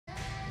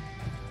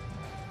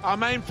Our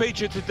main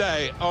feature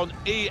today on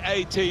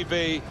EA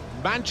TV,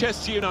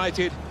 Manchester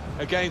United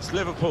against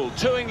Liverpool.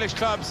 Two English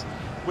clubs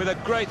with a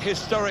great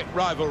historic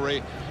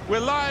rivalry. We're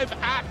live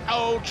at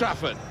Old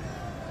Trafford.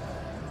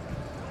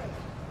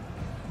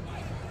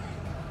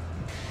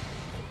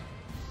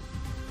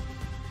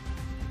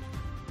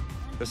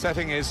 The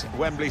setting is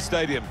Wembley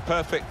Stadium,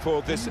 perfect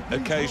for this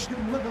occasion.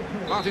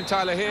 Martin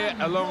Tyler here,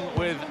 along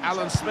with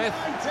Alan Smith.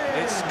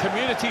 It's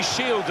Community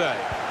Shield Day.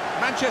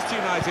 Manchester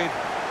United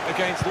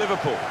against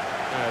Liverpool.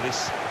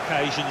 This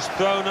occasion's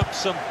thrown up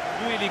some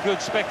really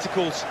good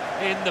spectacles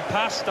in the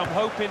past. I'm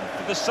hoping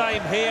for the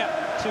same here.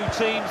 Two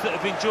teams that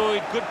have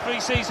enjoyed good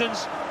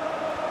pre-seasons.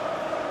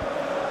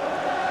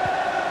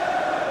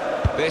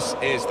 This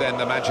is then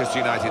the Manchester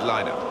United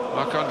lineup.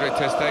 Marc-Andre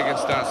ter Stegen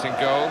starts in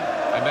goal.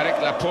 Aymeric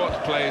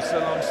Laporte plays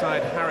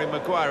alongside Harry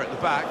Maguire at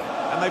the back,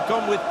 and they've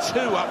gone with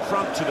two up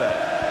front today.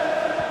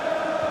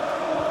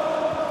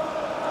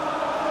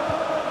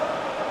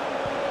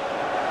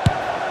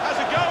 Has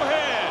a go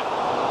here!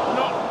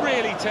 Not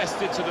really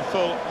tested to the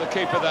full, the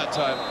keeper that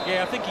time.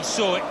 Yeah, I think he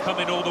saw it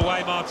coming all the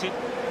way, Martin.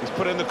 He's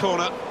put in the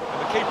corner,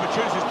 and the keeper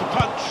chooses to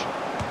punch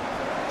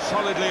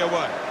solidly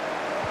away.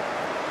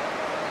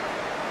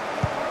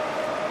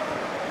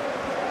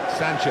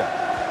 Sancho,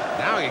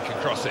 now he can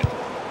cross it.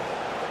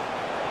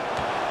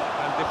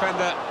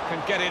 Defender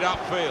can get it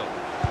upfield.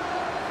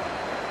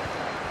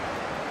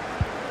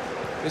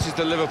 This is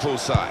the Liverpool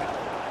side.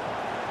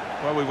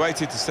 Well, we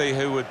waited to see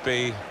who would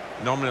be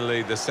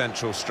nominally the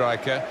central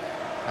striker,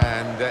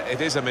 and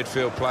it is a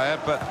midfield player,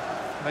 but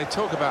they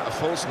talk about a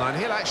false nine.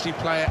 He'll actually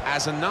play it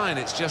as a nine.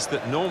 It's just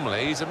that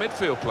normally he's a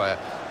midfield player,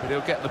 but he'll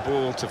get the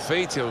ball to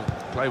feet, he'll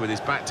play with his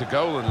back to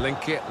goal and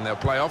link it, and they'll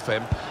play off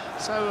him.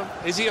 So,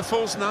 is he a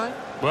false nine?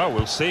 Well,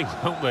 we'll see,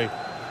 won't we?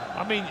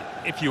 I mean,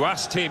 if you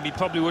asked him, he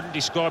probably wouldn't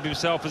describe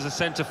himself as a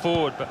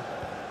centre-forward, but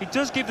he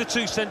does give the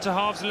two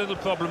centre-halves a little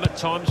problem at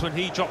times when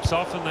he drops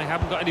off and they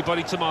haven't got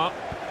anybody to mark.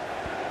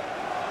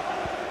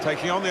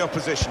 Taking on the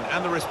opposition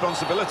and the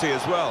responsibility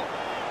as well.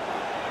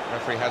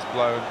 Referee has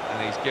blown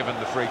and he's given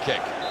the free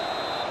kick.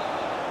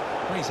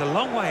 Well, he's a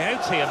long way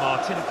out here,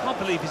 Martin. I can't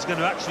believe he's going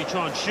to actually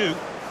try and shoot.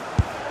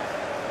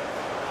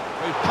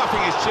 He's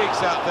puffing his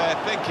cheeks out there,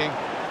 thinking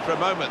for a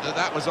moment that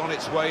that was on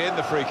its way in,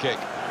 the free kick.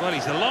 Well,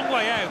 he's a long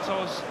way out. I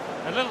was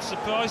a little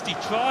surprised he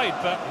tried,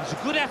 but it was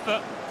a good effort.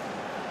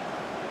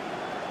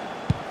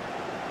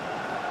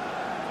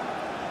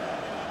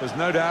 There's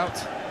no doubt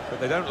that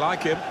they don't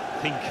like him. I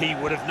think he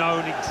would have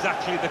known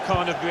exactly the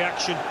kind of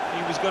reaction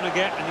he was going to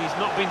get, and he's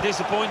not been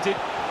disappointed.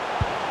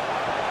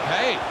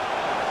 Hey!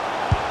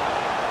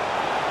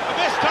 And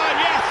this time,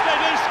 yes, they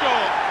do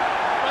score.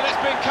 Well,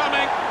 it's been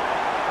coming,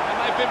 and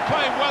they've been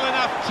playing well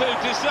enough to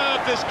deserve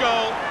this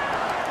goal.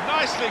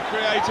 Nicely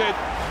created,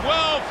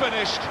 well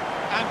finished,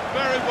 and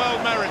very well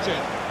merited.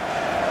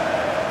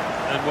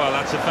 And well,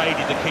 that's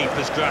evaded the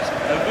keeper's grasp.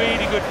 A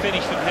really good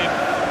finish from him.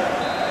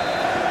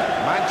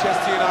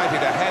 Manchester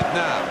United ahead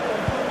now.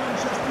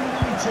 Manchester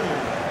United,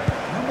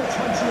 number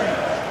 28,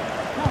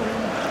 Harry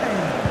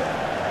Kane.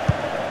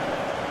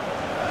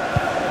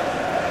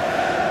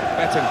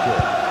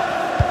 Betancourt.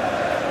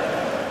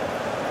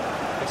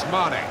 It's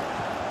Mane.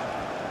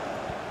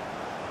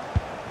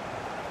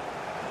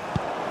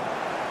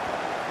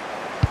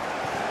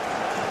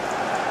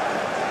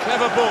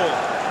 Clever ball.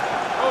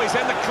 Oh, he's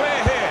in the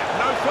clear here.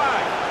 No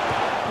flag.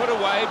 Put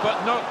away,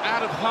 but not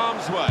out of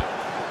harm's way.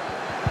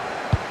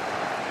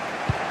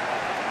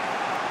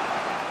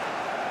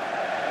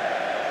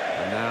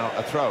 And now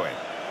a throw-in.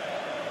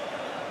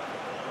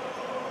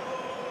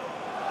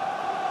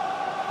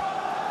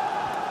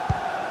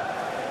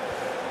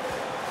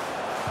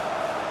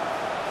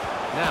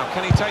 Now,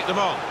 can he take them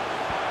on?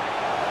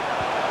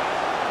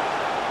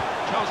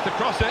 Chance to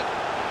cross it.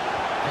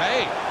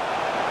 Hey!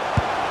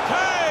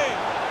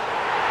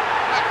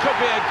 Could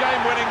be a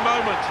game-winning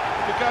moment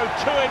to go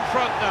two in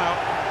front now.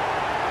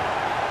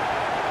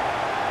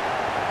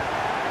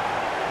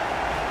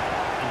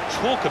 And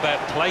talk about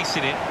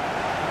placing it.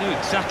 He knew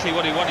exactly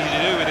what he wanted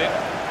to do with it.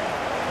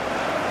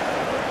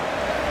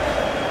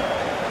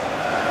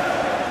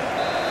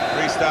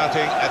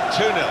 Restarting at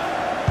 2-0.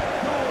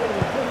 Goal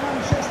for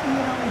Manchester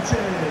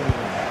United,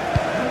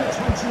 number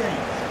 28,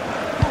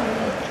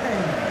 Harry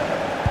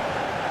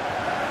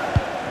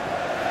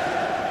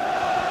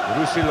Kane.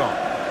 Roussillon.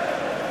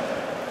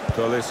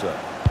 Tolisa.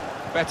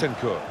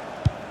 Betancourt.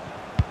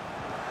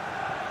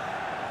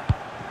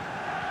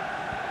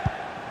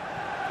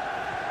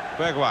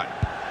 Bergwijn.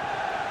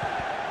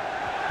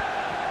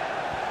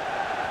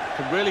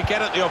 Can really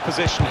get at the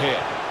opposition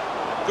here.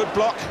 Good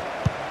block.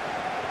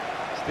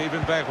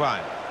 Steven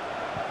Bergwijn.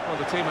 Well,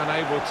 the team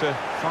unable to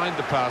find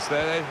the pass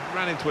there. They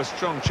ran into a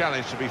strong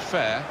challenge, to be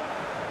fair.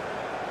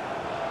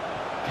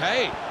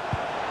 Okay.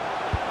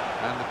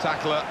 And the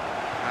tackler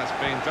has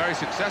been very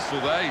successful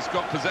there. He's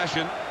got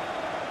possession.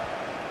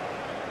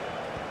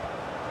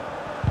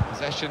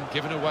 Possession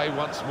given away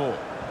once more.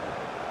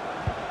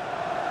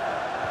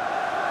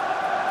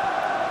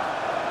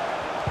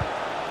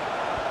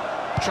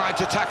 Tried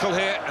to tackle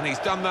here, and he's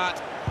done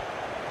that.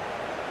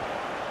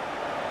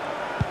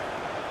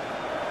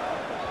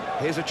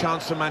 Here's a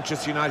chance for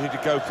Manchester United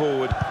to go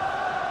forward.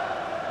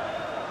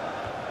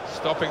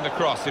 Stopping the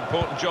cross,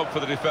 important job for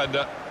the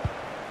defender.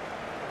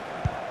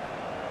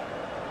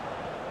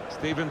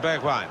 Steven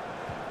Bergwijn.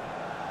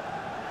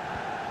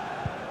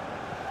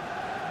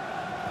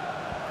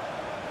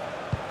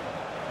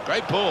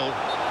 Great ball.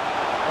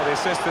 Well, the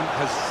assistant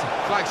has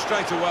flagged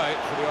straight away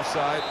for the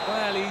offside.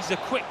 Well, he's a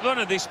quick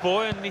runner, this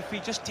boy, and if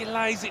he just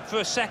delays it for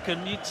a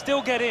second, you'd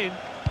still get in.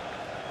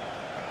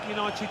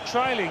 United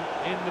trailing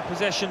in the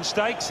possession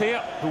stakes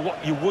here. But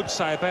what you would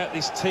say about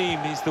this team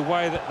is the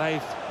way that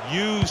they've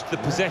used the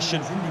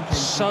possession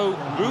so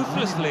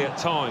ruthlessly at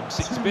times.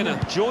 It's been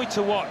a joy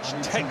to watch,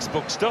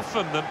 textbook stuff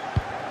from them.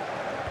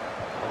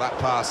 Well, that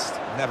pass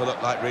never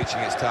looked like reaching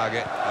its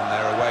target, and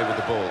they're away with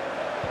the ball.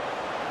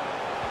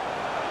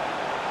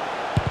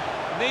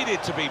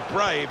 Needed to be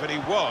brave, and he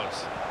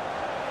was.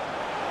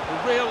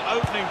 A real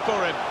opening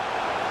for him.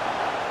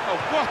 Oh,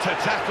 what a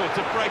tackle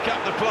to break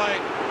up the play.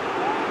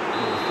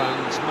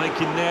 Fans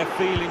making their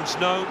feelings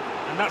known,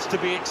 and that's to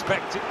be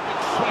expected.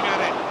 Swing at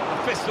it,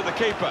 the fist of the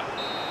keeper.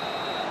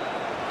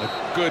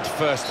 A good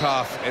first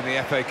half in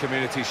the FA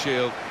Community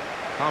Shield.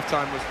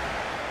 Half-time was...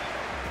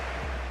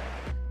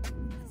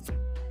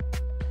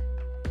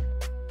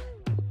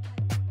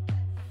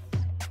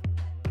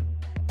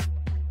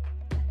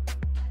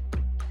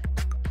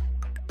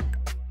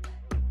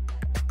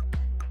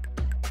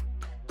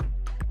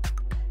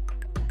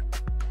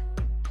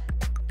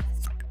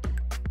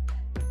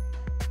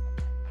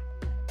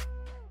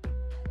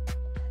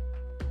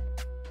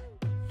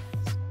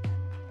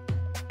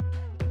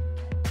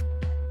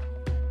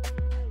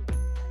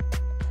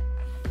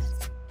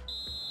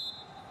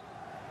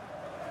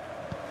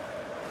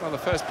 Well, the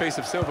first piece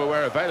of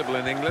silverware available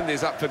in England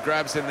is up for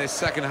grabs in this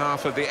second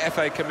half of the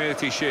FA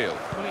Community Shield.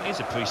 Well, it is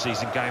a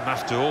pre-season game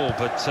after all,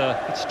 but it's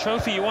a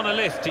trophy you want to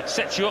lift. It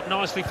sets you up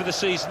nicely for the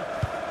season.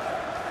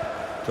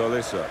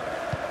 Tolisso.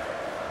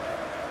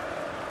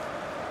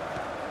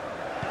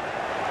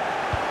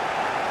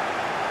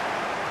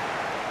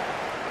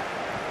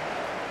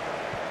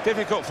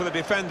 Difficult for the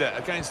defender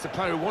against the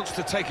player who wants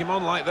to take him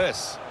on like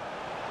this.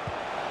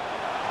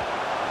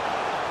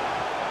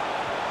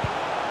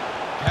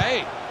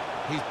 Hey!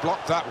 He's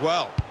blocked that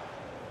well.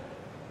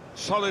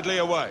 Solidly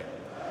away.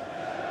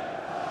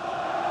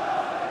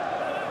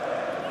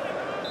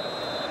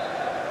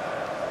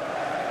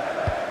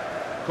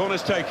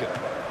 Corner's taken.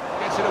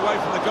 Gets it away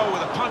from the goal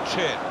with a punch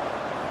here.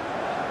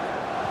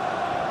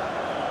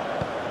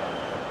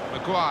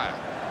 Maguire.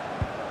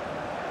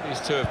 These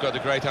two have got a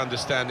great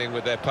understanding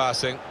with their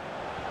passing.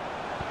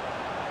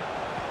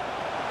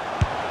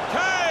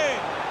 Kane!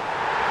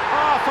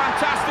 Oh,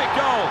 fantastic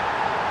goal.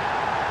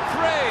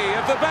 Three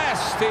of the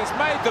best. He's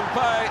made them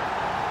pay,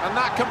 and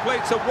that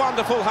completes a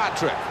wonderful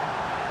hat-trick.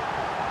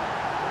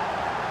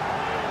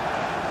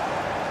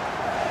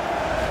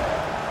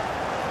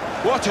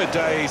 What a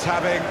day he's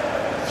having.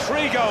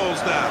 3 goals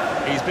now.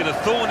 He's been a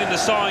thorn in the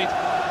side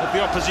of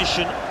the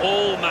opposition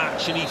all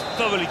match, and he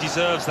thoroughly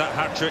deserves that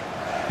hat-trick.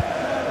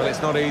 Well,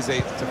 it's not easy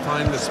to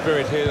find the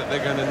spirit here that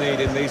they're going to need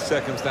in these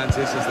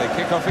circumstances as they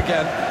kick off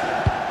again.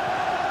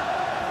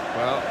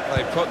 Well,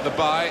 they put the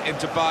buy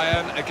into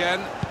Bayern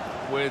again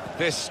with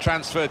this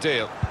transfer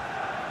deal.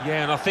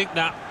 Yeah, and I think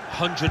that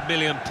 £100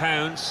 million,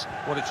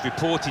 what it's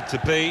reported to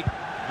be,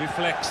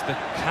 reflects the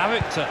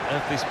character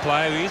of this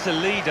player. He is a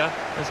leader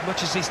as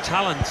much as his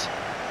talent.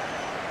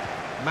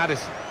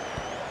 Maddison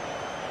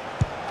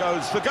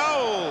goes for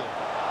goal.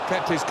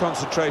 Kept his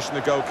concentration,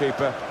 the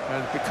goalkeeper,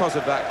 and because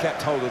of that,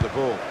 kept hold of the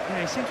ball.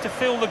 Yeah, he seems to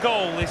fill the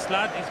goal, this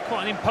lad. He's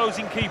quite an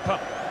imposing keeper.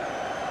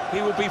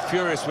 He will be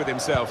furious with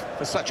himself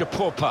for such a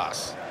poor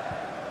pass.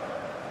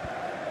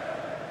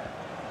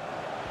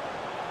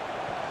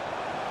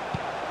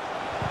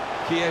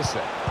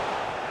 Chiesa.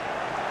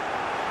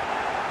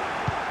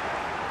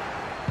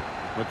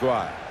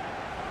 Maguire.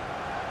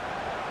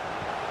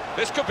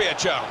 This could be a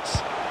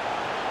chance.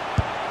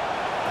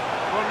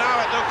 Well, now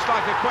it looks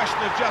like a question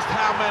of just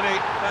how many.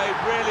 They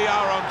really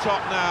are on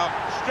top now,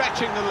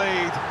 stretching the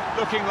lead,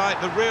 looking like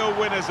the real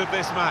winners of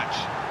this match.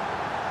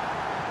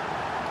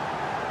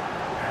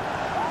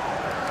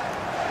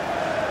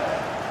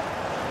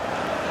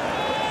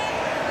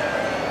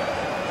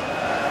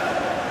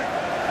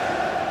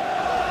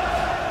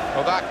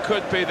 Well, that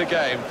could be the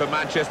game for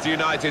Manchester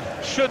United,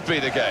 should be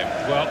the game.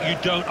 Well, you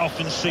don't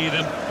often see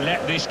them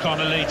let this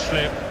kind of lead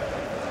slip.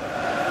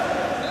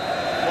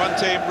 One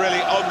team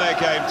really on their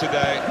game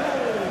today,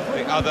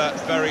 the other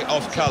very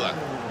off colour.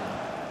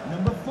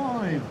 Number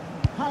 5,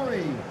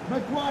 Harry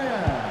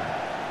Maguire.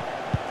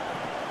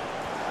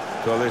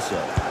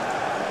 Tolisso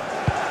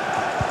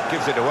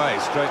gives it away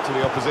straight to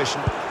the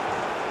opposition.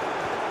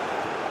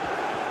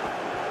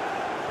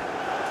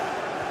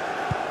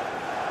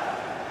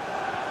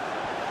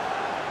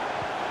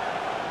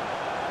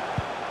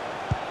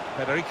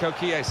 Federico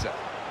Chiesa.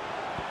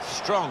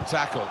 Strong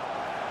tackle.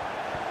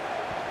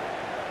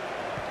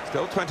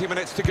 Still 20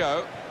 minutes to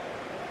go.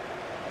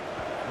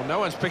 Well, no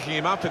one's picking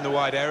him up in the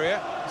wide area.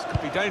 This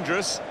could be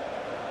dangerous.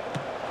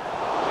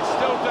 It's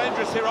still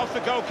dangerous here off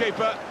the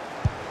goalkeeper.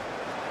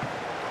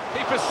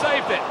 Keeper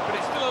saved it, but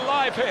it's still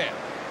alive here.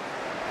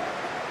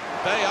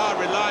 They are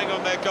relying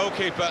on their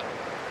goalkeeper.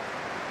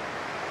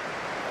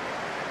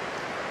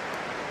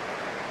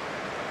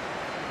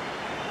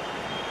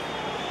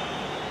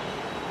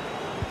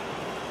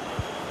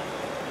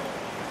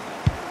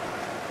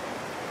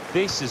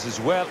 This is as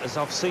well as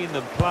I've seen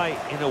them play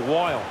in a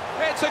while.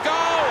 It's a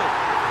goal!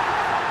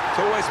 It's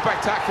always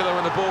spectacular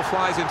when the ball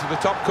flies into the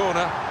top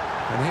corner.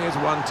 And here's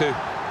one to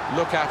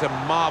look at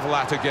and marvel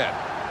at again.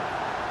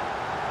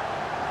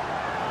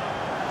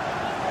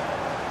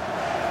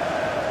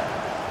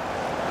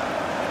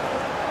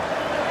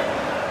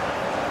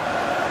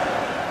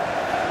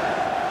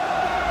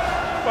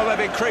 Well,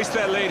 they've increased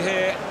their lead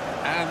here,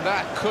 and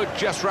that could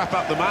just wrap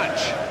up the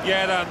match.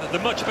 Yeah, the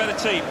much better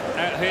team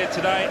out here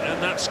today,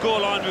 and that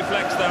scoreline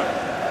reflects that.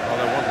 Well,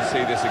 they want to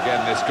see this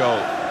again, this goal.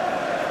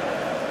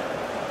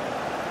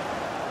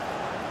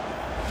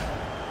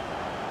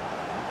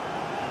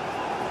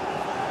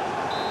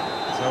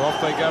 So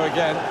off they go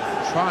again,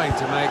 trying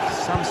to make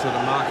some sort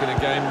of mark in a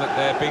game that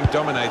they're being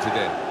dominated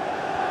in.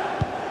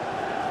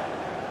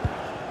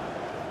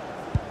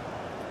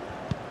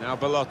 Now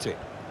Belotti.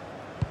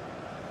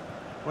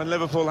 When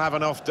Liverpool have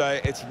an off day,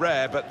 it's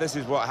rare, but this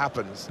is what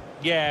happens.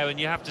 Yeah, and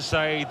you have to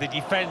say the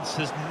defence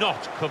has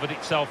not covered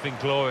itself in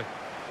glory.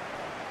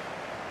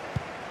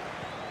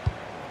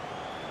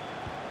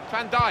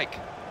 Van Dijk.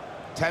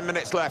 10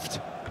 minutes left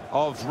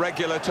of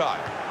regular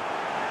time.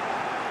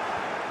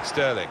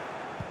 Sterling.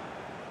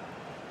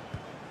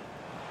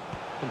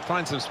 Can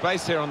find some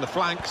space here on the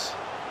flanks.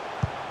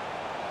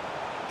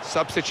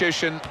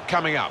 Substitution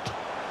coming up.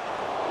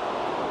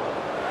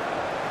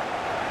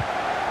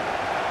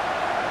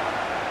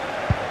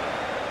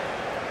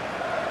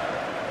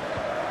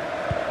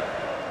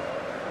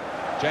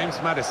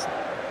 James Maddison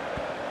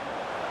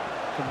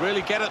can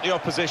really get at the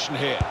opposition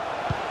here.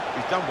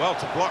 He's done well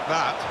to block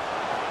that.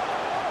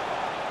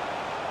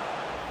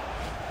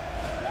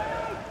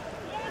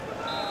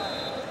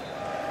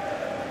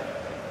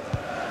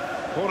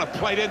 Corner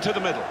played into the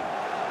middle.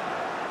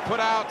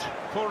 Put out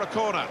for a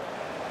corner.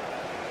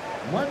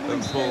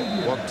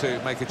 Liverpool want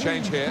to make a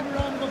change here.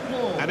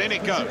 And in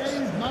it goes.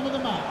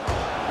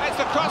 It's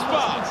the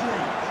crossbar.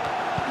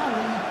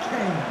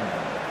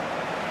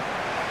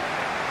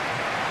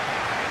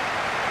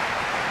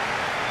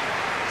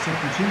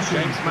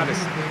 James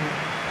Maddison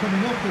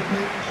coming off the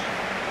pitch.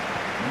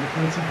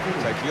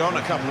 taking on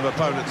a couple of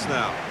opponents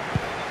now.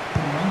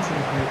 Coming onto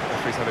the pitch.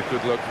 Referee's had a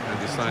good look and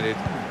decided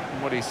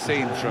from what he's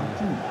seen from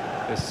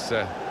this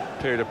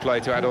period of play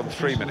to add on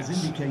 3 minutes.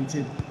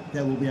 Indicated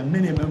there will be a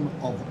minimum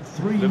of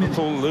 3 minutes.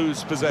 Liverpool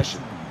lose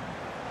possession.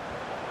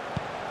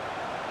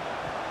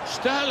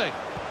 Sterling.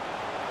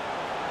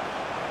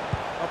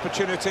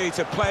 Opportunity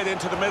to play it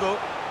into the middle,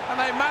 and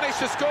they managed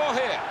to score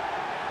here.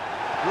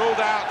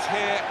 Ruled out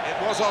here,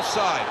 it was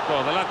offside.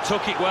 Well, the lad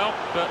took it well,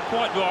 but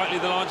quite rightly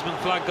the linesman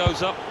flag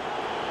goes up.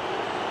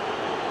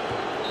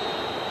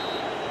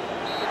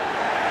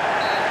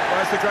 Well,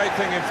 that's the great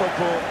thing in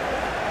football.